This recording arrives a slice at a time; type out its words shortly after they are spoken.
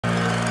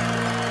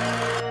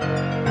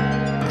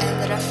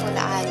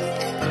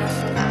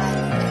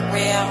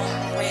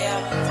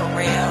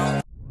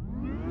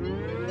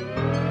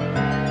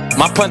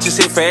punches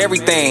hit for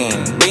everything.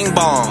 Bing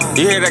bong.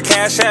 You hear the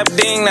Cash App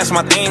ding? That's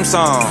my theme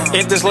song.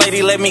 If this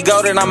lady let me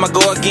go, then I'ma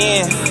go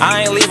again.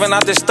 I ain't leaving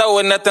out this store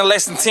with nothing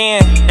less than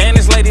 10. And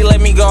this lady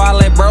let me go, I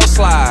let bro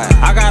slide.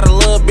 I got a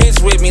little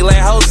bitch with me,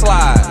 let hoe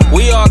slide.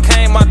 We all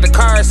came out the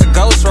car, it's a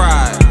ghost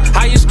ride.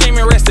 How you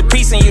screaming rest in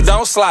peace and you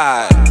don't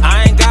slide?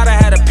 I ain't gotta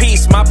have a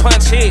piece, my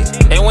punch hit.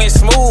 It went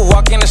smooth,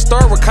 walk in the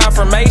store with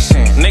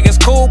confirmation.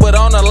 Niggas cool, but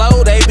on the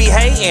low, they be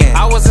hating.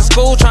 I was in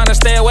school trying to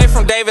stay away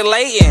from David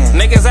Layton.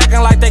 Niggas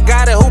acting like they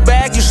got it, who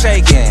bag you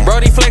shaking?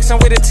 Brody flexing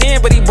with a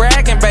 10, but he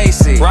bragging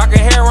basic. Rockin'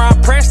 hair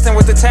around Preston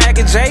with the tag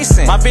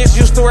adjacent. My bitch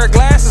used to wear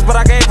glasses, but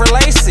I gave her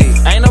lacy.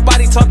 Ain't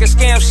nobody talking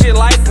scam shit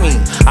like me.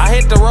 I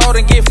hit the road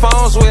and get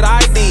phones with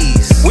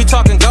IDs. We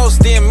talking ghosts,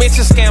 then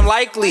mention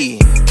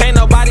ScammLikeelyy. Can't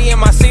nobody in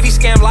my city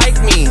scam like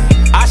me.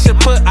 I should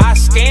put I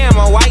scam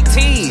on white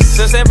tees,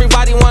 since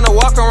everybody wanna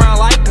walk around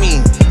like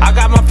me. I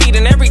got my feet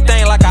in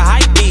everything like a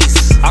hype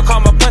beast. I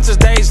call my punches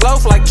days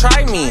loaf like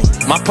try me.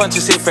 My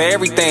punches hit for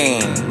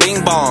everything.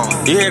 Bing bong.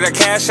 You hear the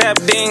Cash App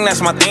ding?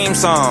 That's my theme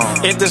song.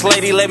 If this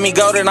lady let me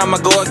go, then I'ma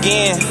go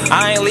again.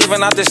 I ain't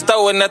leaving out this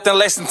store with nothing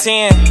less than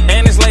 10.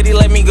 And this lady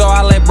let me go,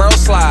 I let bro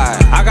slide.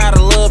 I got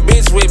a little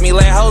bitch with me,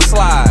 let hoe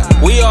slide.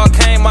 We all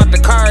came out the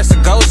car, it's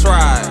a ghost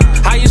ride.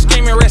 How you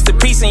screaming rest in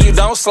peace and you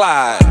don't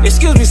slide?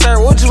 Excuse me sir,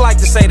 what would you like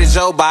to say to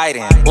Joe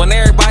Biden? When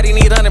everybody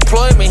need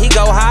unemployment, he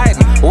go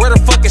hiding. Where the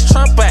fuck is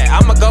Trump at?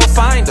 I'ma go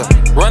find him.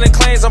 Running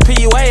claims on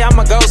PUA,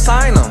 I'ma go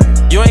sign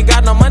him. You ain't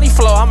got no money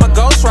flow, I'ma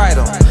ghostwrite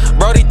him.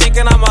 Brody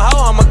thinking I'm a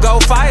hoe, I'ma go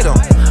fight him.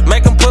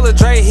 Make him pull a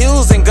Dre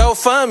Hughes and go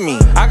fund me.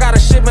 I got a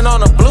shipment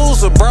on the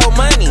blues with bro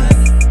money.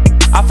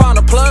 I found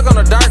a plug on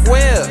the dark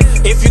web.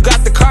 If you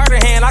got the card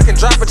in hand, I can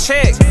drop a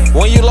check.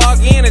 When you log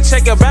in and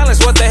check your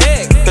balance, what the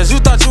heck? Cause you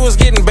thought you was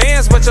getting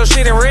bands, but your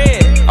shit in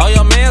red. Oh,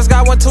 your man's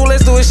got one too,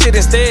 let's do his shit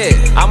instead.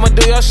 I'ma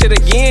do your shit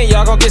again,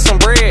 y'all gon' get some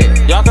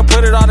bread. Y'all can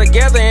put it all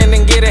together and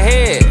then get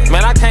ahead.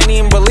 Man, I can't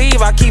even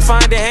believe I keep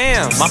finding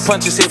hams. My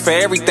punches hit for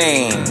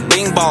everything.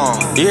 Bing bong.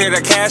 You hear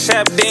the Cash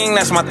App ding?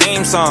 That's my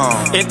theme song.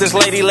 If this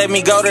lady let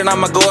me go, then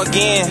I'ma go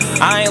again.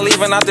 I ain't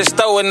leaving out this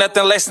store with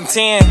nothing less than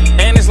 10.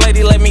 And this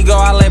lady let me go,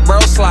 I let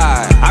bro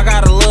slide. I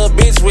got a little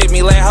bitch with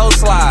me, let hoe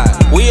slide.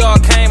 We all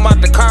came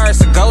out the car,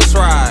 it's a ghost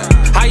ride.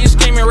 How you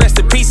screaming rest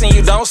in peace and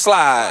you don't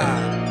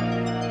slide?